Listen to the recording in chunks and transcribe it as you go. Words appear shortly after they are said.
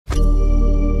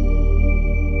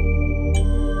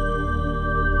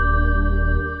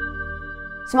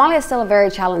Somalia is still a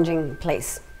very challenging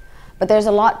place, but there's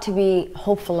a lot to be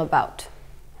hopeful about.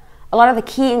 A lot of the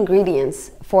key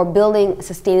ingredients for building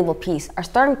sustainable peace are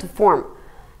starting to form.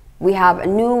 We have a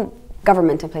new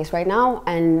government in place right now,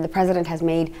 and the president has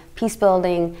made peace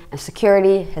building and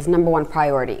security his #1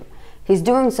 priority. He's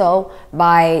doing so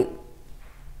by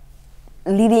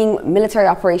leading military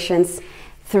operations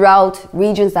throughout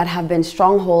regions that have been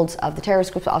strongholds of the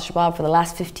terrorist group Al-Shabaab for the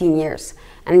last 15 years.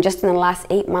 And just in the last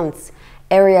 8 months,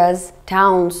 areas,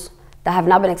 towns that have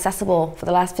not been accessible for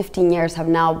the last 15 years have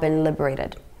now been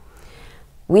liberated.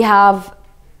 We have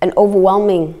an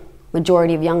overwhelming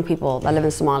majority of young people that live in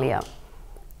Somalia.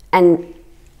 And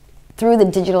through the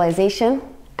digitalization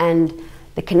and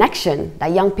the connection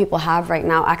that young people have right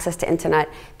now, access to internet,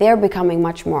 they are becoming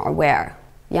much more aware.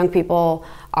 Young people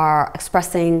are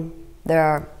expressing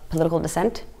their political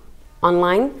dissent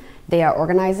online. They are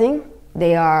organizing.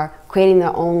 They are creating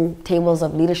their own tables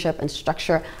of leadership and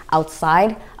structure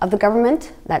outside of the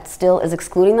government that still is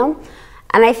excluding them.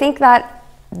 And I think that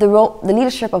the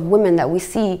leadership of women that we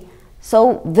see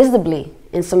so visibly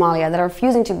in Somalia that are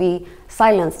refusing to be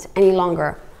silenced any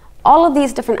longer, all of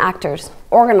these different actors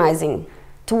organizing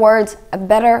towards a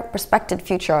better prospective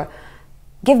future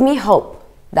give me hope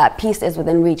that peace is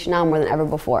within reach now more than ever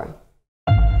before.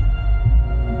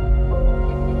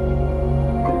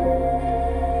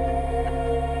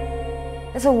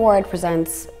 This award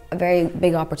presents a very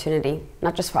big opportunity,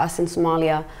 not just for us in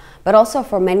Somalia, but also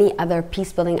for many other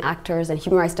peace-building actors and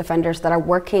human rights defenders that are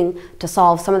working to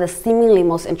solve some of the seemingly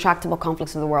most intractable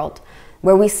conflicts of the world,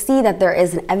 where we see that there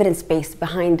is an evidence base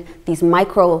behind these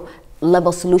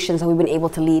micro-level solutions that we've been able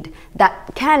to lead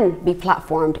that can be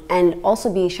platformed and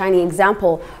also be a shining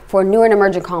example for newer and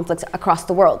emerging conflicts across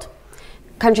the world.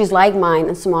 Countries like mine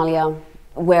in Somalia,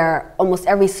 where almost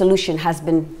every solution has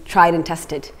been tried and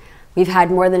tested. We've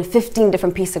had more than 15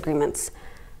 different peace agreements.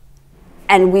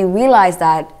 And we realize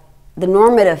that the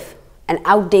normative and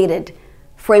outdated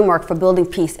framework for building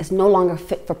peace is no longer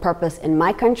fit for purpose in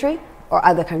my country or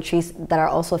other countries that are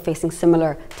also facing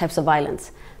similar types of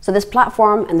violence. So this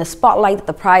platform and the spotlight that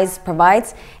the prize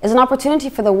provides is an opportunity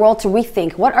for the world to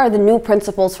rethink what are the new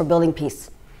principles for building peace.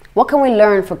 What can we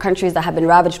learn from countries that have been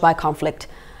ravaged by conflict?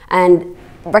 And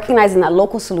recognizing that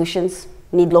local solutions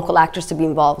need local actors to be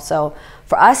involved. So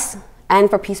for us and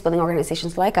for peace-building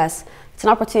organizations like us, it's an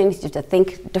opportunity to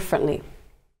think differently.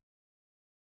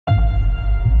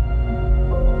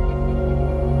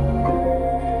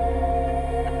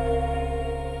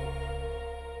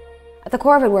 At the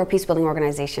core of it, we're a peace-building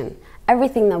organization.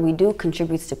 Everything that we do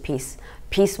contributes to peace.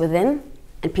 Peace within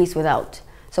and peace without.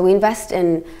 So we invest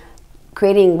in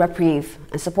creating reprieve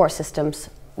and support systems.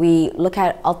 We look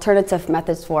at alternative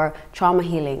methods for trauma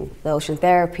healing, the ocean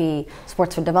therapy,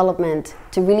 sports for development,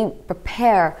 to really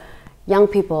prepare young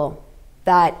people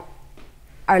that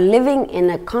are living in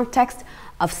a context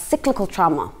of cyclical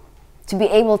trauma to be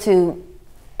able to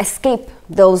escape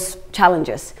those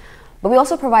challenges. But we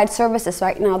also provide services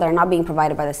right now that are not being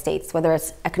provided by the states, whether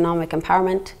it's economic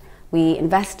empowerment. We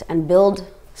invest and build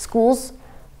schools.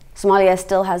 Somalia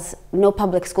still has no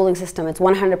public schooling system. It's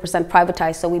 100%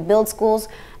 privatized. So we build schools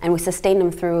and we sustain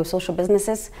them through social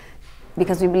businesses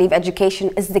because we believe education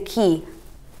is the key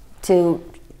to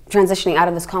transitioning out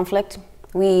of this conflict.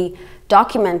 We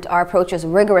document our approaches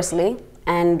rigorously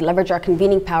and leverage our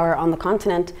convening power on the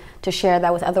continent to share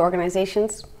that with other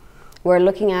organizations. We're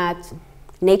looking at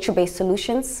nature-based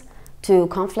solutions to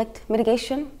conflict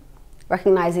mitigation,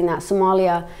 recognizing that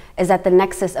Somalia is at the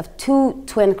nexus of two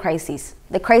twin crises,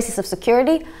 the crisis of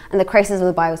security and the crisis of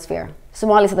the biosphere.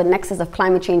 Somalia is at the nexus of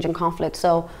climate change and conflict,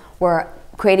 so we're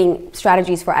creating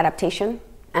strategies for adaptation,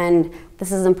 and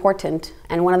this is important.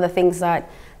 And one of the things that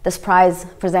this prize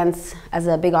presents as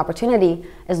a big opportunity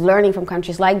is learning from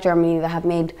countries like Germany that have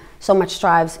made so much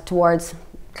strides towards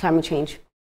climate change.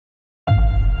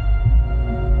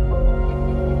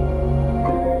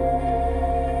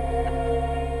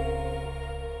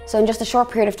 So in just a short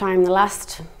period of time, the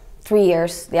last 3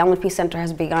 years, the Elman Peace Center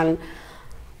has begun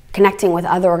connecting with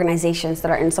other organizations that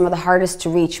are in some of the hardest to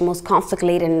reach, most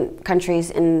conflict-laden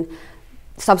countries in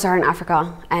sub-Saharan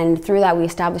Africa. And through that, we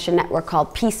established a network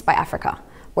called Peace by Africa,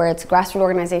 where it's grassroots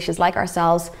organizations like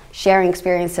ourselves sharing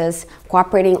experiences,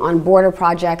 cooperating on border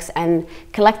projects, and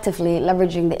collectively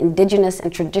leveraging the indigenous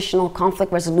and traditional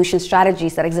conflict resolution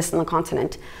strategies that exist on the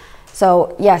continent.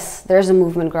 So yes, there's a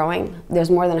movement growing.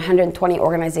 There's more than 120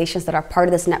 organizations that are part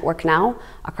of this network now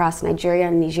across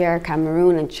Nigeria, Niger,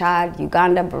 Cameroon, and Chad,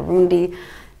 Uganda, Burundi,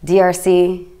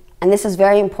 DRC. And this is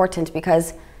very important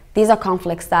because these are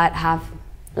conflicts that have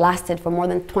lasted for more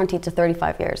than 20 to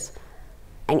 35 years.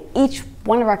 And each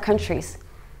one of our countries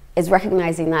is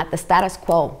recognizing that the status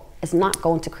quo is not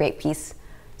going to create peace.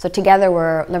 So together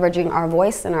we're leveraging our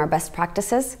voice and our best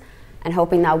practices and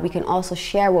hoping that we can also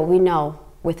share what we know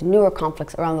with newer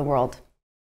conflicts around the world.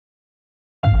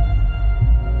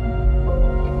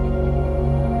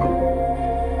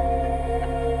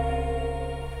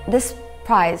 This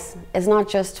prize is not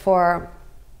just for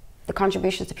the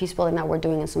contributions to peace building that we're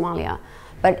doing in Somalia,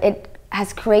 but it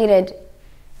has created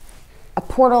a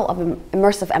portal of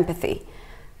immersive empathy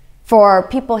for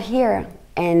people here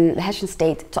in the Hessian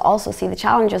state to also see the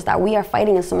challenges that we are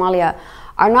fighting in Somalia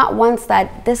are not ones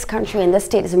that this country and this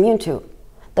state is immune to.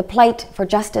 The plight for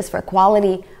justice, for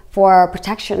equality, for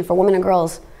protection for women and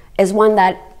girls is one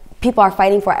that people are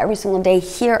fighting for every single day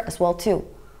here as well too.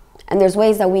 And there's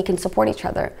ways that we can support each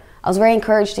other. I was very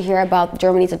encouraged to hear about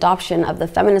Germany's adoption of the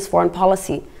feminist foreign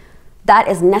policy. That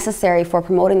is necessary for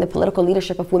promoting the political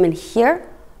leadership of women here,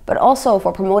 but also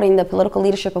for promoting the political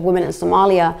leadership of women in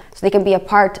Somalia so they can be a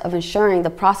part of ensuring the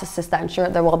processes that ensure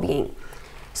their well-being.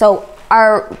 So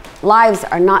our lives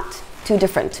are not too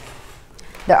different.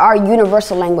 There are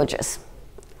universal languages,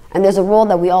 and there's a role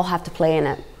that we all have to play in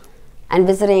it. And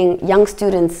visiting young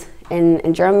students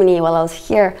in Germany while I was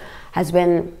here has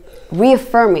been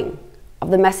reaffirming of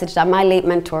the message that my late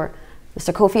mentor,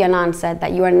 Mr. Kofi Annan, said,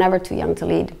 that you are never too young to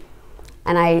lead.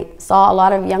 And I saw a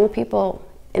lot of young people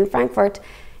in Frankfurt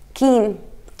keen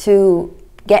to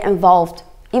get involved,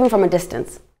 even from a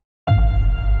distance.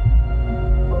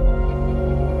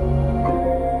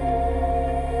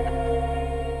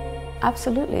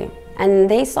 Absolutely. And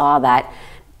they saw that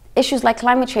issues like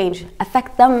climate change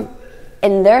affect them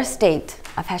in their state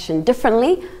of Hessian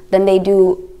differently than they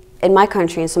do in my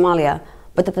country, in Somalia,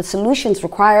 but that the solutions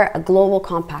require a global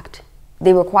compact.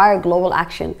 They require global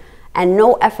action, and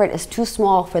no effort is too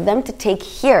small for them to take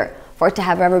here for it to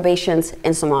have reverberations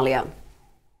in Somalia.